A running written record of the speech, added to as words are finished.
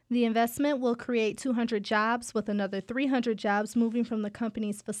The investment will create 200 jobs, with another 300 jobs moving from the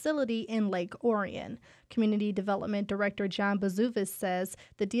company's facility in Lake Orion. Community Development Director John Bazuvis says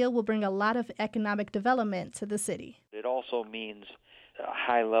the deal will bring a lot of economic development to the city. It also means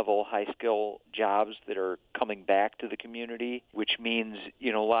high-level, high-skill jobs that are coming back to the community, which means,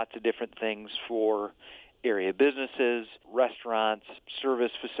 lots of different things for area businesses, restaurants,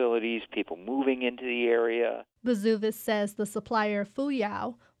 service facilities, people moving into the area. Bazuvis says the supplier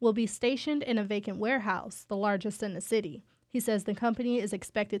Fuyao will be stationed in a vacant warehouse, the largest in the city. He says the company is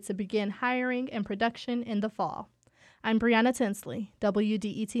expected to begin hiring and production in the fall. I'm Brianna Tinsley,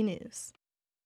 WDET News.